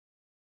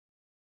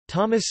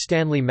Thomas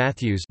Stanley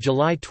Matthews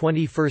 (July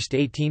 21,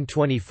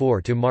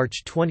 1824 to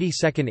March 22,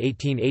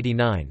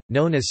 1889),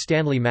 known as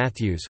Stanley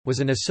Matthews, was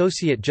an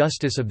Associate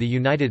Justice of the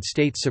United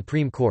States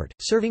Supreme Court,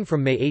 serving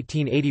from May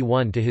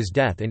 1881 to his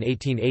death in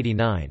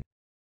 1889.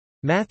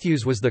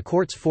 Matthews was the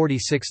court's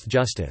 46th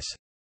justice.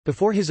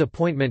 Before his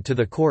appointment to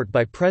the court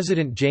by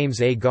President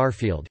James A.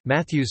 Garfield,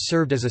 Matthews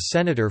served as a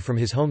senator from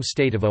his home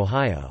state of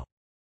Ohio.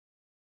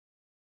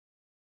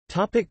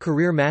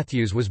 Career.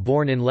 Matthews was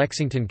born in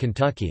Lexington,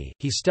 Kentucky.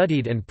 He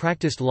studied and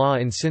practiced law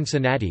in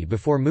Cincinnati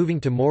before moving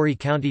to Maury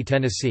County,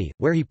 Tennessee,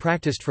 where he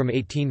practiced from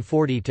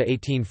 1840 to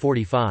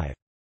 1845.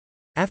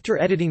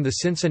 After editing the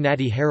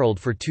Cincinnati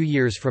Herald for 2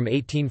 years from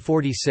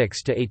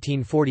 1846 to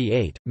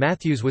 1848,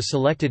 Matthews was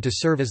selected to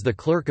serve as the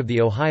clerk of the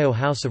Ohio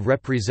House of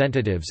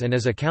Representatives and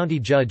as a county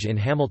judge in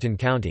Hamilton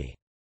County.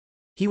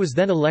 He was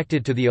then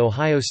elected to the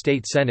Ohio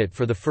State Senate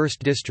for the 1st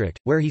District,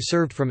 where he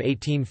served from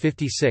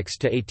 1856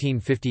 to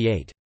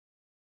 1858.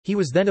 He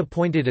was then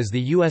appointed as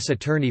the U.S.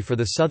 Attorney for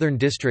the Southern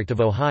District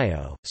of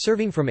Ohio,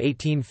 serving from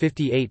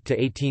 1858 to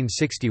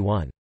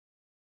 1861.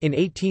 In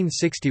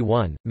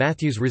 1861,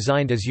 Matthews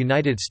resigned as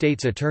United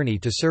States Attorney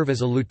to serve as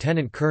a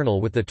lieutenant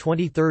colonel with the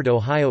 23rd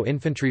Ohio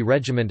Infantry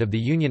Regiment of the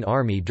Union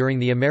Army during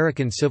the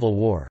American Civil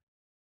War.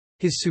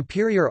 His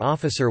superior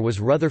officer was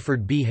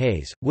Rutherford B.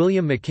 Hayes.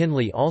 William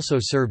McKinley also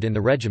served in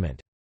the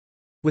regiment.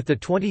 With the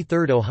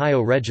 23rd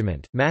Ohio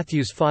Regiment,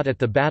 Matthews fought at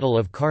the Battle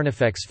of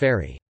Carnifex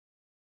Ferry.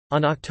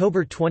 On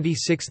October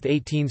 26,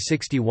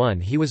 1861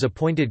 he was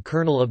appointed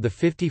colonel of the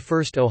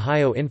 51st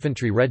Ohio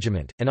Infantry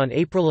Regiment, and on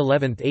April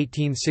 11,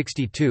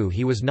 1862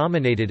 he was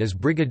nominated as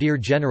Brigadier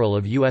General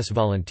of U.S.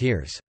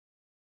 Volunteers.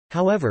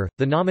 However,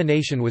 the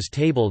nomination was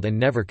tabled and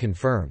never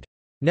confirmed.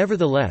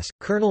 Nevertheless,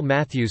 Colonel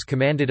Matthews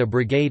commanded a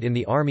brigade in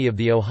the Army of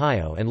the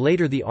Ohio and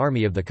later the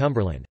Army of the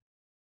Cumberland.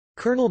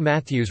 Colonel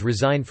Matthews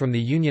resigned from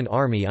the Union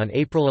Army on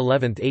April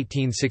 11,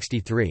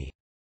 1863.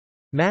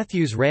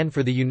 Matthews ran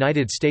for the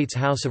United States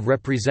House of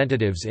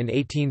Representatives in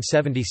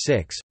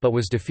 1876, but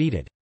was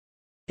defeated.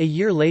 A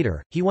year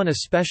later, he won a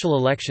special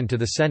election to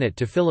the Senate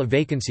to fill a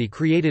vacancy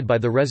created by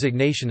the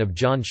resignation of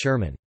John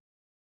Sherman.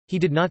 He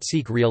did not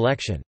seek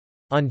re-election.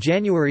 On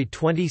January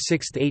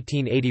 26,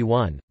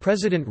 1881,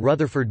 President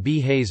Rutherford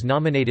B. Hayes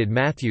nominated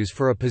Matthews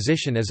for a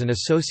position as an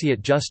Associate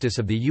Justice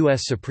of the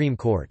U.S. Supreme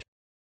Court.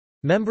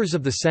 Members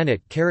of the Senate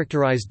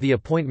characterized the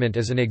appointment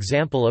as an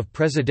example of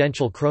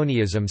presidential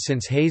cronyism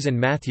since Hayes and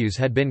Matthews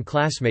had been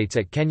classmates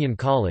at Kenyon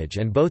College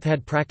and both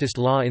had practiced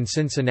law in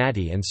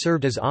Cincinnati and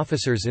served as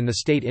officers in the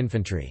state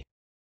infantry.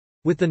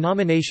 With the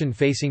nomination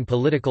facing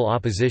political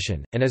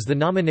opposition, and as the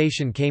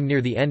nomination came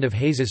near the end of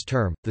Hayes's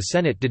term, the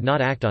Senate did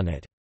not act on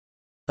it.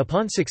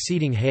 Upon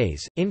succeeding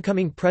Hayes,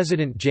 incoming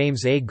President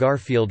James A.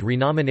 Garfield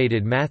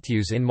renominated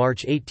Matthews in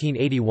March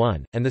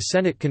 1881, and the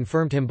Senate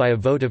confirmed him by a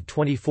vote of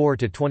 24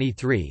 to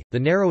 23, the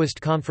narrowest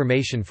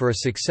confirmation for a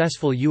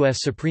successful U.S.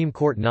 Supreme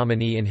Court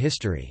nominee in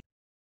history.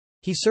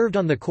 He served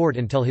on the court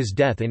until his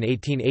death in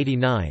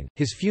 1889.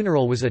 His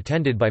funeral was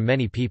attended by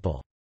many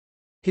people.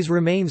 His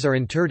remains are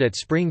interred at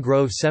Spring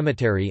Grove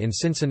Cemetery in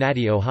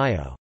Cincinnati,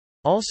 Ohio.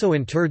 Also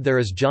interred there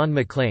is John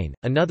McLean,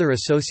 another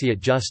Associate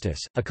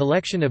Justice. A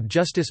collection of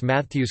Justice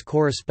Matthews'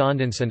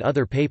 correspondence and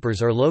other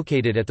papers are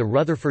located at the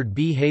Rutherford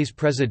B. Hayes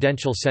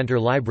Presidential Center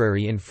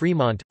Library in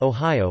Fremont,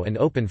 Ohio and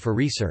open for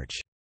research.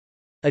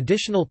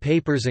 Additional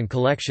papers and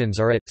collections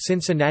are at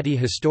Cincinnati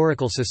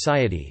Historical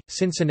Society,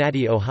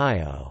 Cincinnati,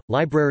 Ohio,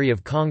 Library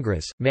of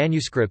Congress,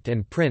 Manuscript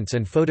and Prints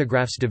and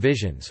Photographs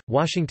Divisions,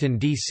 Washington,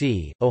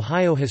 D.C.,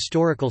 Ohio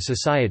Historical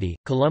Society,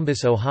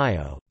 Columbus,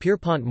 Ohio,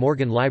 Pierpont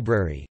Morgan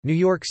Library, New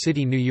York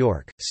City, New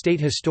York, State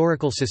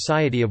Historical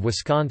Society of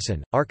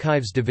Wisconsin,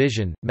 Archives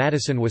Division,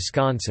 Madison,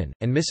 Wisconsin,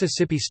 and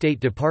Mississippi State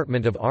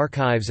Department of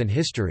Archives and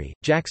History,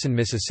 Jackson,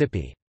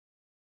 Mississippi.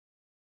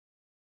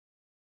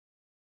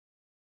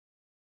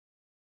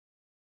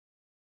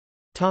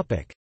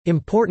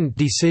 Important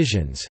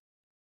decisions.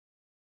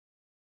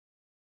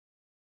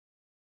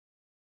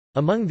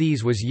 Among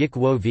these was Yick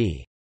Wo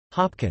v.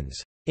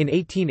 Hopkins. In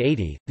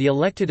 1880, the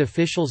elected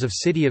officials of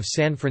City of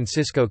San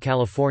Francisco,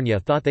 California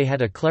thought they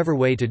had a clever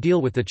way to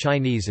deal with the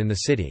Chinese in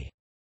the city.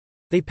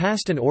 They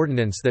passed an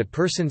ordinance that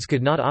persons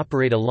could not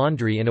operate a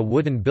laundry in a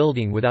wooden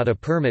building without a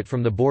permit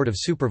from the Board of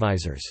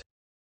Supervisors.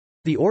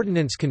 The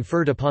ordinance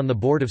conferred upon the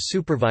Board of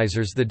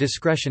Supervisors the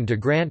discretion to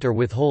grant or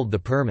withhold the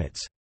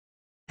permits.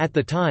 At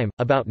the time,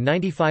 about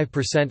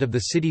 95% of the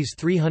city's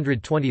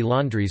 320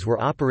 laundries were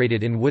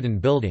operated in wooden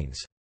buildings.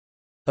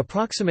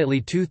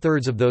 Approximately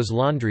two-thirds of those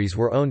laundries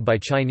were owned by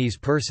Chinese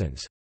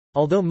persons.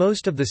 Although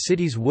most of the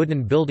city's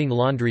wooden building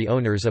laundry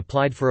owners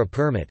applied for a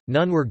permit,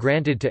 none were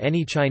granted to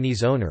any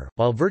Chinese owner,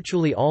 while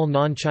virtually all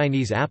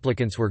non-Chinese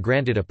applicants were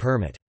granted a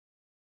permit.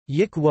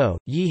 Yick Wo,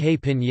 Yi-Hei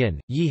Pinyin,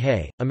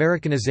 Yi-Hei,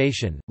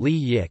 Americanization, Li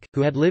Yick,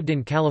 who had lived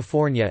in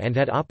California and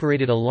had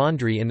operated a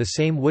laundry in the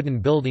same wooden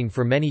building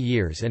for many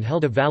years and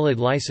held a valid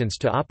license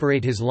to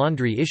operate his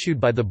laundry issued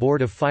by the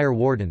Board of Fire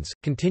Wardens,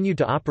 continued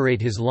to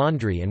operate his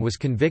laundry and was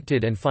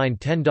convicted and fined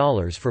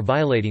 $10 for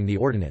violating the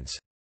ordinance.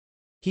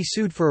 He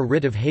sued for a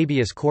writ of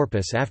habeas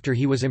corpus after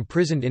he was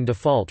imprisoned in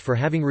default for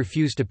having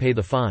refused to pay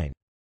the fine.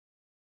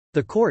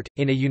 The court,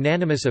 in a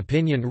unanimous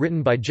opinion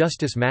written by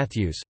Justice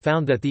Matthews,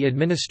 found that the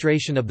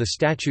administration of the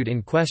statute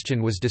in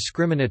question was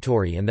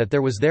discriminatory and that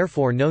there was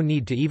therefore no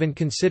need to even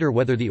consider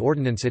whether the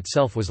ordinance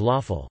itself was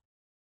lawful.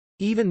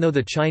 Even though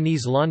the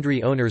Chinese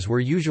laundry owners were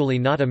usually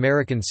not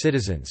American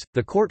citizens,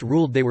 the court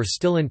ruled they were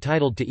still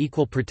entitled to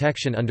equal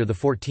protection under the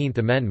 14th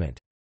Amendment.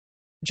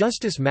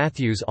 Justice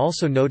Matthews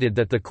also noted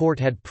that the court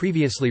had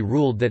previously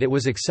ruled that it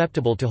was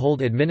acceptable to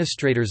hold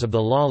administrators of the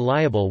law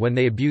liable when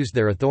they abused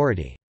their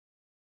authority.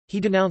 He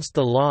denounced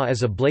the law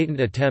as a blatant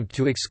attempt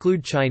to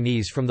exclude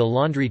Chinese from the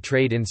laundry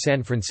trade in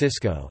San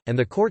Francisco, and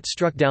the court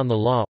struck down the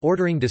law,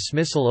 ordering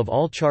dismissal of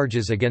all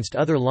charges against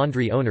other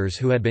laundry owners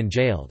who had been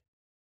jailed.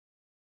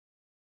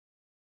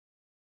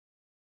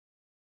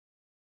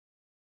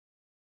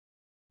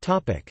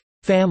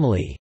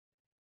 Family.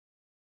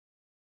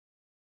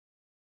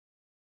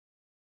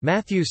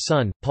 Matthews'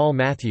 son, Paul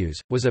Matthews,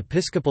 was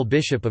Episcopal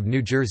Bishop of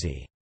New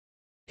Jersey.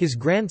 His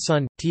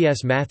grandson,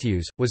 T.S.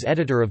 Matthews, was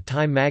editor of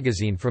Time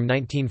magazine from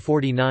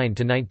 1949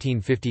 to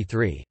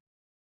 1953.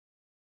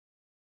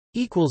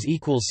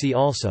 See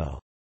also